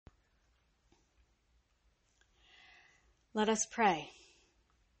Let us pray.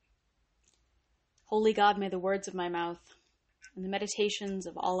 Holy God, may the words of my mouth and the meditations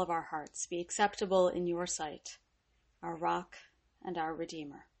of all of our hearts be acceptable in your sight, our rock and our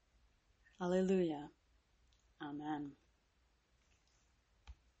Redeemer. Alleluia. Amen.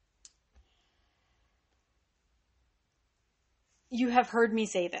 You have heard me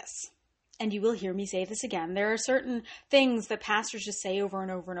say this, and you will hear me say this again. There are certain things that pastors just say over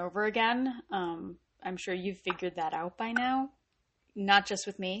and over and over again. I'm sure you've figured that out by now, not just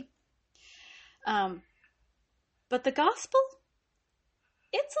with me. But the gospel,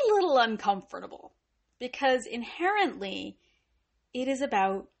 it's a little uncomfortable because inherently it is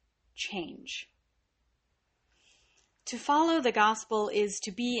about change. To follow the gospel is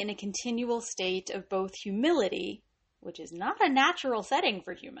to be in a continual state of both humility, which is not a natural setting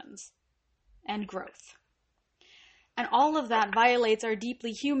for humans, and growth. And all of that violates our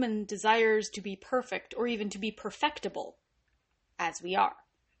deeply human desires to be perfect or even to be perfectible, as we are.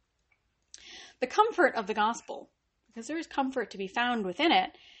 The comfort of the gospel, because there is comfort to be found within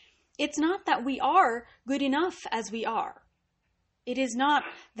it, it's not that we are good enough as we are. It is not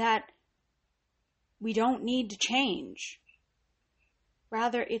that we don't need to change.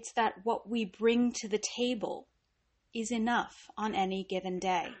 Rather, it's that what we bring to the table is enough on any given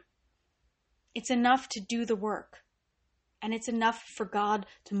day. It's enough to do the work. And it's enough for God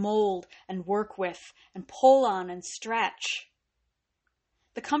to mold and work with and pull on and stretch.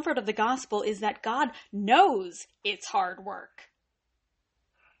 The comfort of the gospel is that God knows it's hard work.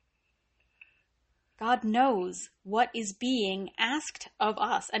 God knows what is being asked of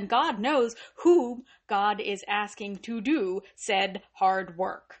us, and God knows whom God is asking to do said hard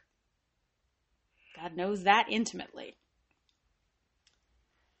work. God knows that intimately.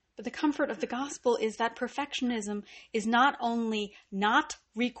 But the comfort of the gospel is that perfectionism is not only not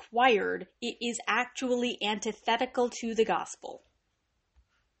required, it is actually antithetical to the gospel.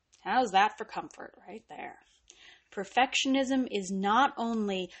 How's that for comfort right there? Perfectionism is not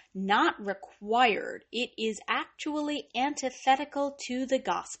only not required, it is actually antithetical to the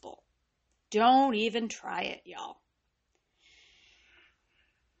gospel. Don't even try it, y'all.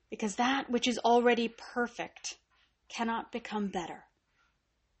 Because that which is already perfect cannot become better.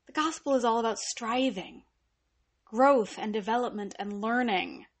 The gospel is all about striving, growth and development and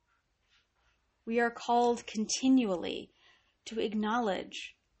learning. We are called continually to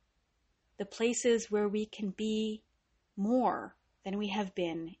acknowledge the places where we can be more than we have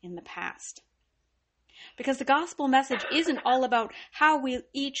been in the past. Because the gospel message isn't all about how we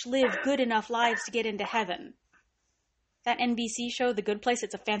each live good enough lives to get into heaven. That NBC show, The Good Place,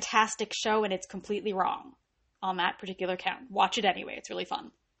 it's a fantastic show and it's completely wrong on that particular count. Watch it anyway, it's really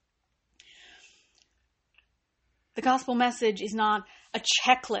fun. The gospel message is not a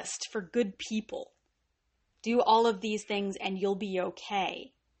checklist for good people. Do all of these things and you'll be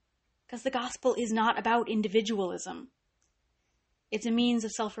okay. Because the gospel is not about individualism. It's a means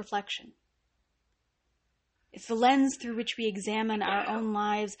of self-reflection. It's the lens through which we examine our own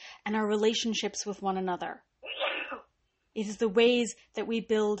lives and our relationships with one another. It is the ways that we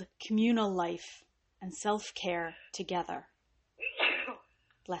build communal life and self-care together.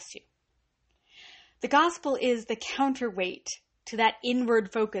 Bless you. The gospel is the counterweight to that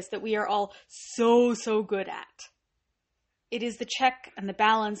inward focus that we are all so good at. It is the check and the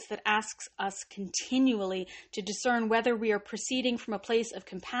balance that asks us continually to discern whether we are proceeding from a place of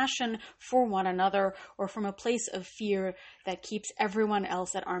compassion for one another or from a place of fear that keeps everyone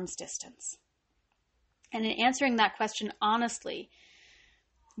else at arm's distance. And in answering that question honestly,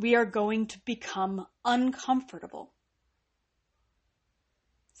 we are going to become uncomfortable.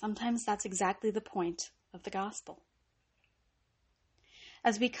 Sometimes that's exactly the point of the gospel.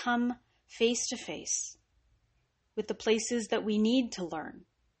 As we come face to face with the places that we need to learn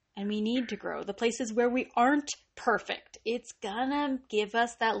and we need to grow, the places where we aren't perfect, it's gonna give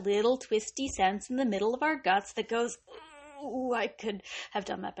us that little twisty sense in the middle of our guts that goes, ooh, I could have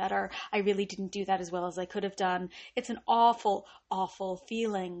done that better. I really didn't do that as well as I could have done. It's an awful, awful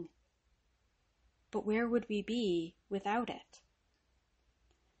feeling. But where would we be without it?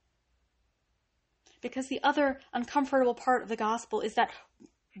 Because the other uncomfortable part of the gospel is that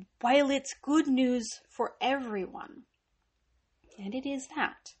while it's good news for everyone, and it is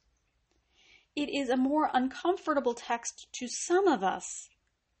that, it is a more uncomfortable text to some of us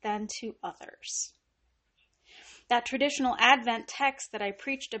than to others. That traditional Advent text that I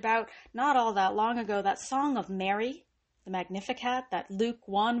preached about not all that long ago, that Song of Mary, the Magnificat, that Luke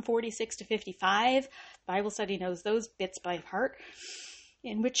 1, 46-55, Bible study knows those bits by heart,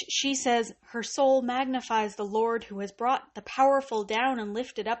 in which she says, her soul magnifies the Lord who has brought the powerful down and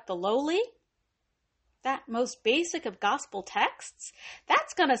lifted up the lowly. that most basic of gospel texts,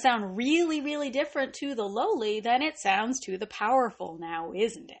 that's going to sound really, really different to the lowly than it sounds to the powerful now,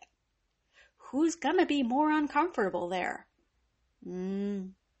 isn't it? Who's going to be more uncomfortable there?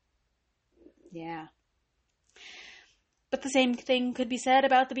 Yeah. But the same thing could be said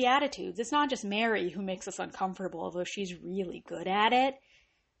about the Beatitudes. It's not just Mary who makes us uncomfortable, although she's really good at it.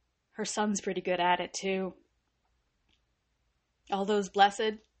 Her son's pretty good at it too. All those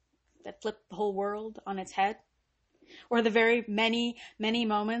blessed that flip the whole world on its head. Or the very many, many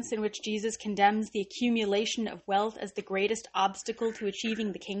moments in which Jesus condemns the accumulation of wealth as the greatest obstacle to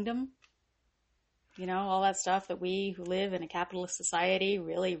achieving the kingdom. You know, all that stuff that we who live in a capitalist society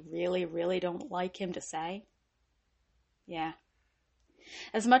really, really, really don't like him to say. Yeah.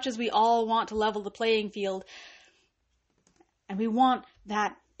 As much as we all want to level the playing field, and we want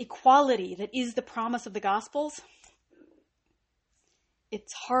that equality that is the promise of the Gospels,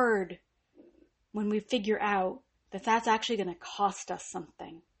 it's hard when we figure out that that's actually going to cost us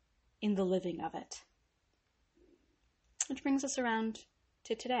something in the living of it. Which brings us around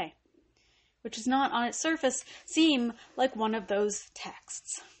to today, which does not on its surface seem like one of those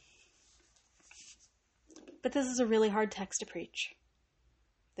texts. But this is a really hard text to preach.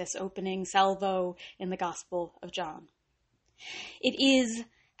 This opening salvo in the Gospel of John. It is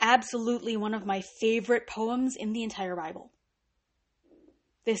absolutely one of my favorite poems in the entire Bible.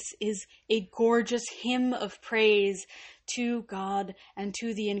 This is a gorgeous hymn of praise to God and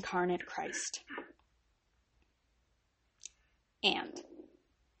to the incarnate Christ. And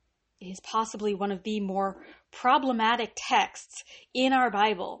it is possibly one of the more problematic texts in our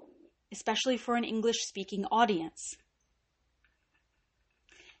Bible, especially for an English-speaking audience.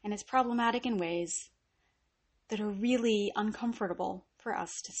 And it's problematic in ways that are really uncomfortable for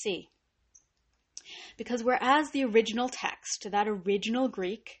us to see. Because whereas the original text, that original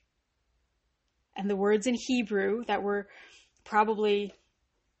Greek, and the words in Hebrew that were probably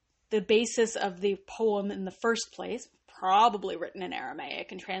the basis of the poem in the first place, probably written in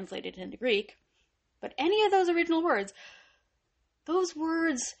Aramaic and translated into Greek, but any of those original words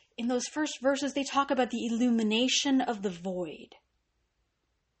in those first verses, they talk about the illumination of the void.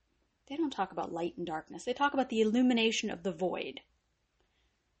 They don't talk about light and darkness. They talk about the illumination of the void.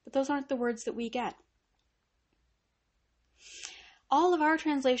 But those aren't the words that we get. All of our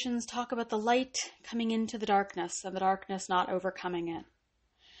translations talk about the light coming into the darkness and the darkness not overcoming it.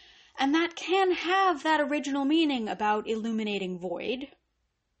 And that can have that original meaning about illuminating void.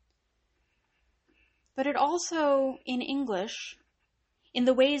 But it also, in English, in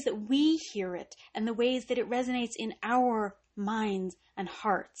the ways that we hear it and the ways that it resonates in our minds and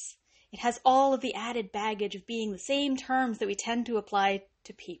hearts, it has all of the added baggage of being the same terms that we tend to apply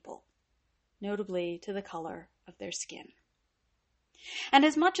to people, notably to the color of their skin. And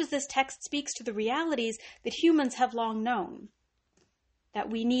as much as this text speaks to the realities that humans have long known, that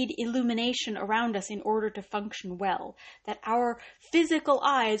we need illumination around us in order to function well, that our physical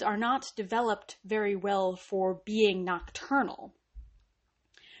eyes are not developed very well for being nocturnal,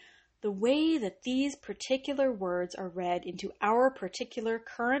 the way that these particular words are read into our particular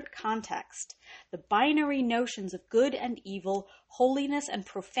current context, the binary notions of good and evil, holiness and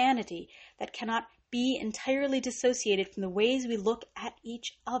profanity that cannot be entirely dissociated from the ways we look at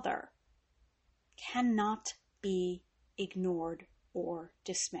each other, cannot be ignored or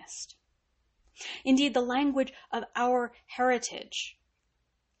dismissed. Indeed, the language of our heritage,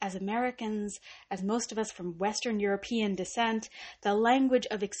 as Americans, as most of us from Western European descent, the language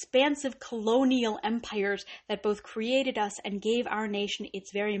of expansive colonial empires that both created us and gave our nation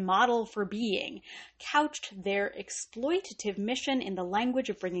its very model for being, couched their exploitative mission in the language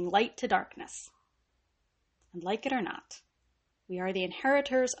of bringing light to darkness. And like it or not, we are the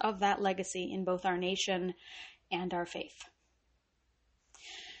inheritors of that legacy in both our nation and our faith.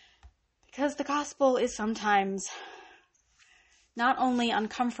 Because the gospel is sometimes not only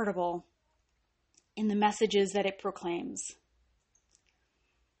uncomfortable in the messages that it proclaims,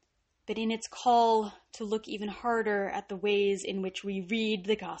 but in its call to look even harder at the ways in which we read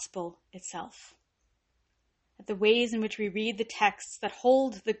the gospel itself, at the ways in which we read the texts that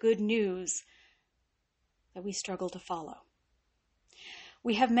hold the good news that we struggle to follow.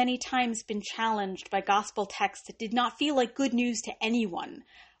 We have many times been challenged by gospel texts that did not feel like good news to anyone.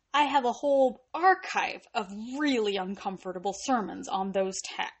 I have a whole archive of really uncomfortable sermons on those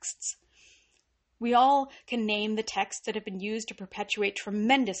texts. We all can name the texts that have been used to perpetuate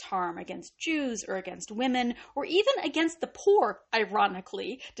tremendous harm against Jews or against women, or even against the poor,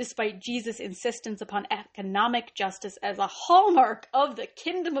 ironically, despite Jesus' insistence upon economic justice as a hallmark of the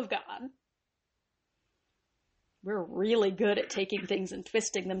kingdom of God. We're really good at taking things and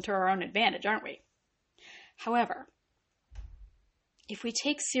twisting them to our own advantage, aren't we? However, if we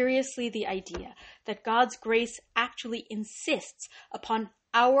take seriously the idea that God's grace actually insists upon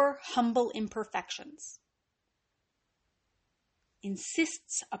our humble imperfections,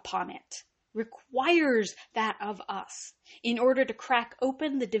 insists upon it, requires that of us in order to crack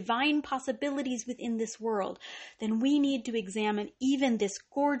open the divine possibilities within this world, then we need to examine even this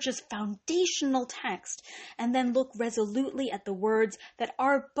gorgeous foundational text and then look resolutely at the words that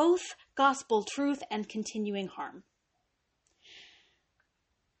are both gospel truth and continuing harm.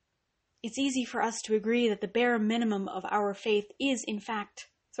 It's easy for us to agree that the bare minimum of our faith is, in fact,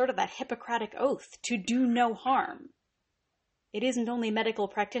 sort of that Hippocratic oath to do no harm. It isn't only medical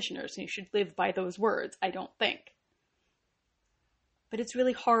practitioners who should live by those words, I don't think. But it's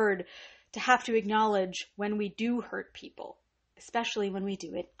really hard to have to acknowledge when we do hurt people, especially when we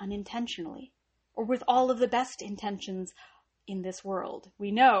do it unintentionally, or with all of the best intentions in this world.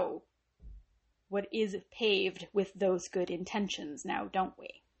 We know what is paved with those good intentions now, don't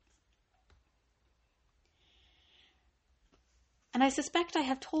we? And I suspect I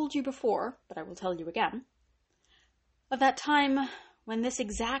have told you before, but I will tell you again, of that time when this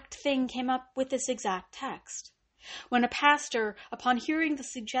exact thing came up with this exact text. When a pastor, upon hearing the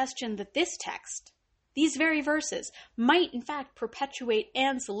suggestion that this text, these very verses, might in fact perpetuate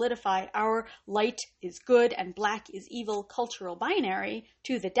and solidify our light is good and black is evil cultural binary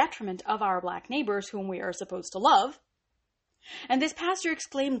to the detriment of our black neighbors whom we are supposed to love, and this pastor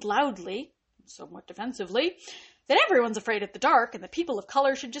exclaimed loudly, somewhat defensively, that everyone's afraid of the dark and the people of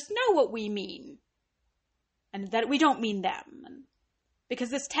color should just know what we mean. And that we don't mean them. And because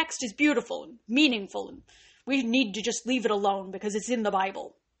this text is beautiful and meaningful and we need to just leave it alone because it's in the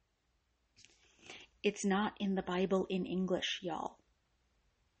Bible. It's not in the Bible in English, y'all.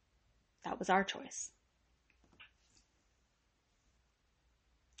 That was our choice.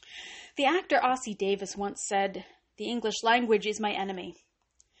 The actor Ossie Davis once said, "The English language is my enemy.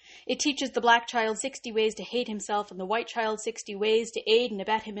 It teaches the black child 60 ways to hate himself and the white child 60 ways to aid and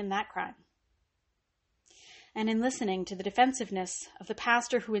abet him in that crime." And in listening to the defensiveness of the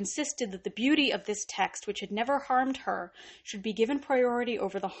pastor who insisted that the beauty of this text, which had never harmed her, should be given priority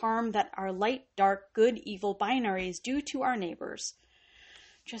over the harm that our light, dark, good, evil binaries do to our neighbors,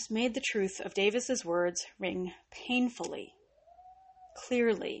 just made the truth of Davis's words ring painfully,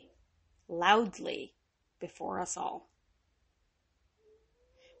 clearly, loudly before us all.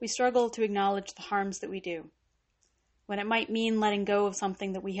 We struggle to acknowledge the harms that we do, when it might mean letting go of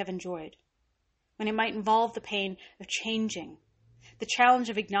something that we have enjoyed, when it might involve the pain of changing, the challenge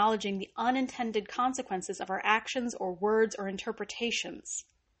of acknowledging the unintended consequences of our actions or words or interpretations.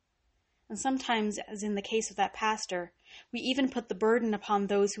 And sometimes, as in the case of that pastor, we even put the burden upon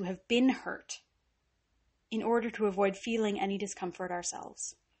those who have been hurt in order to avoid feeling any discomfort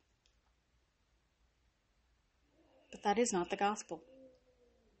ourselves. But that is not the gospel.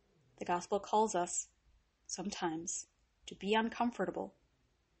 The gospel calls us, sometimes, to be uncomfortable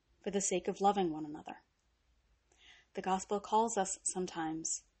for the sake of loving one another. The gospel calls us,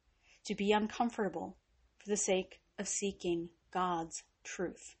 sometimes, to be uncomfortable for the sake of seeking God's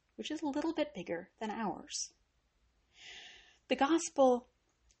truth, which is a little bit bigger than ours. The gospel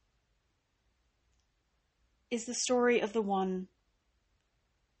is the story of the one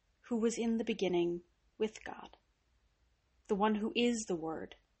who was in the beginning with God, the one who is the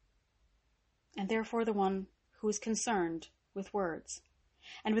Word, and therefore the one who is concerned with words,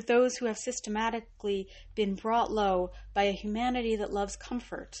 and with those who have systematically been brought low by a humanity that loves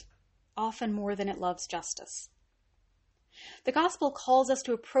comfort, often more than it loves justice. The gospel calls us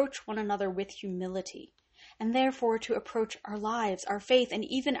to approach one another with humility, and therefore to approach our lives, our faith, and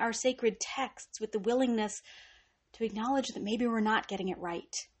even our sacred texts with the willingness to acknowledge that maybe we're not getting it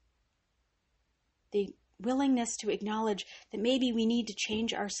right. The willingness to acknowledge that maybe we need to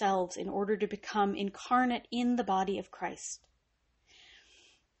change ourselves in order to become incarnate in the body of Christ.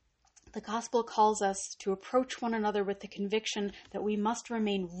 The gospel calls us to approach one another with the conviction that we must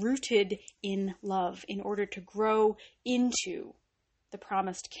remain rooted in love in order to grow into the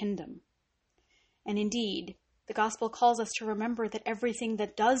promised kingdom. And indeed, the gospel calls us to remember that everything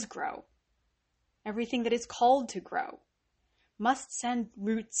that does grow, everything that is called to grow, must send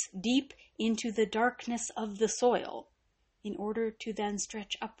roots deep into the darkness of the soil in order to then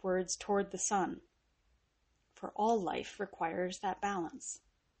stretch upwards toward the sun. For all life requires that balance.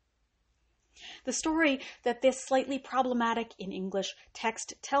 The story that this slightly problematic in English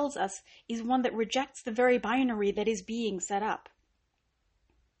text tells us is one that rejects the very binary that is being set up.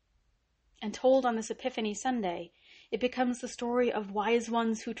 And told on this Epiphany Sunday, it becomes the story of wise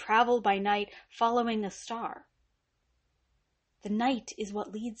ones who travel by night following a star. The night is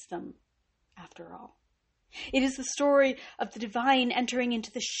what leads them, after all. It is the story of the divine entering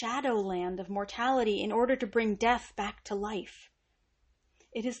into the shadow land of mortality in order to bring death back to life.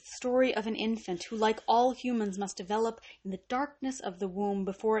 It is the story of an infant who, like all humans, must develop in the darkness of the womb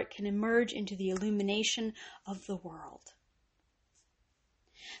before it can emerge into the illumination of the world.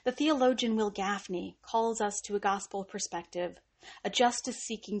 The theologian Will Gaffney calls us to a gospel perspective, a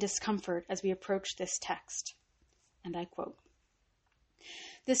justice-seeking discomfort as we approach this text. And I quote,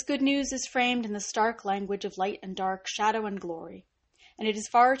 "This good news is framed in the stark language of light and dark, shadow and glory, and it is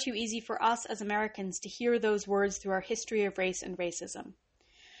far too easy for us as Americans to hear those words through our history of race and racism.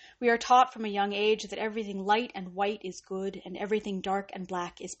 We are taught from a young age that everything light and white is good and everything dark and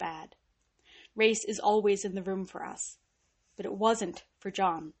black is bad. Race is always in the room for us. But it wasn't for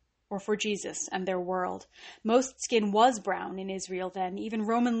John or for Jesus and their world. Most skin was brown in Israel then. Even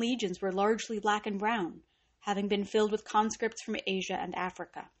Roman legions were largely black and brown, having been filled with conscripts from Asia and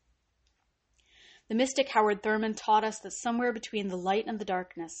Africa. The mystic Howard Thurman taught us that somewhere between the light and the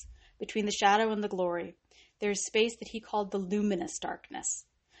darkness, between the shadow and the glory, there is space that he called the luminous darkness.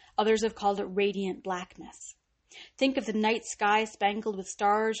 Others have called it radiant blackness. Think of the night sky spangled with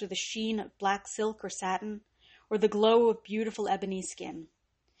stars or the sheen of black silk or satin, or the glow of beautiful ebony skin.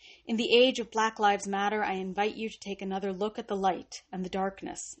 In the age of Black Lives Matter, I invite you to take another look at the light and the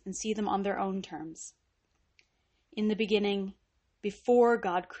darkness and see them on their own terms. In the beginning, before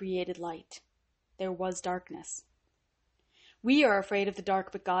God created light, there was darkness. We are afraid of the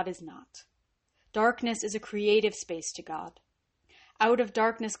dark, but God is not. Darkness is a creative space to God. Out of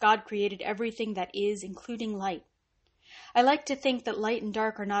darkness, God created everything that is, including light. I like to think that light and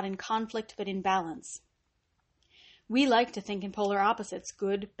dark are not in conflict, but in balance. We like to think in polar opposites,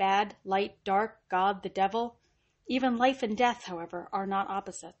 good, bad, light, dark, God, the devil. Even life and death, however, are not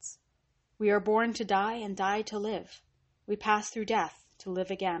opposites. We are born to die and die to live. We pass through death to live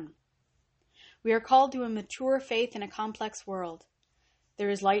again. We are called to a mature faith in a complex world. There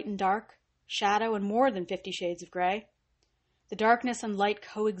is light and dark, shadow and more than 50 shades of gray. The darkness and light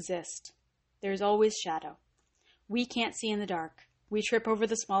coexist. There is always shadow. We can't see in the dark. We trip over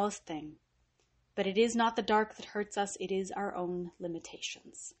the smallest thing. But it is not the dark that hurts us, it is our own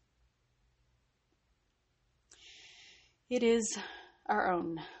limitations. It is our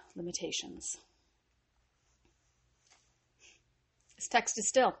own limitations. This text is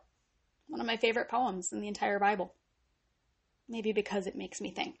still one of my favorite poems in the entire Bible. Maybe because it makes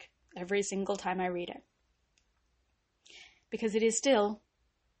me think every single time I read it. Because it is still,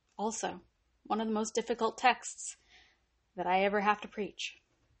 also, one of the most difficult texts that I ever have to preach.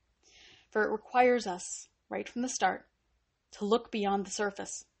 For it requires us, right from the start, to look beyond the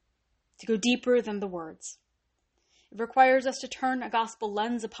surface, to go deeper than the words. It requires us to turn a gospel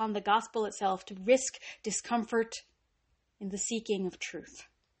lens upon the gospel itself, to risk discomfort in the seeking of truth,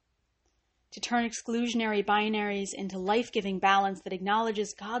 to turn exclusionary binaries into life-giving balance that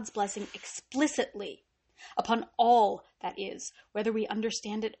acknowledges God's blessing explicitly upon all that is, whether we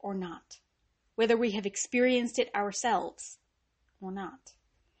understand it or not, whether we have experienced it ourselves or not.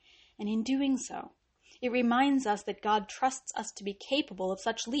 And in doing so, it reminds us that God trusts us to be capable of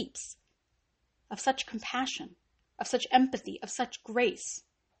such leaps, of such compassion, of such empathy, of such grace,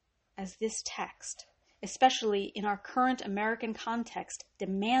 as this text, especially in our current American context,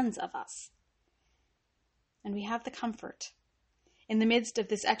 demands of us. And we have the comfort, in the midst of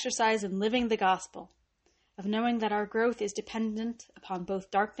this exercise in living the gospel, of knowing that our growth is dependent upon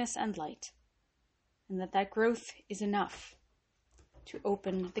both darkness and light, and that growth is enough to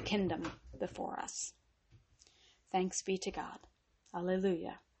open the kingdom before us. Thanks be to God.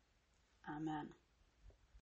 Alleluia. Amen.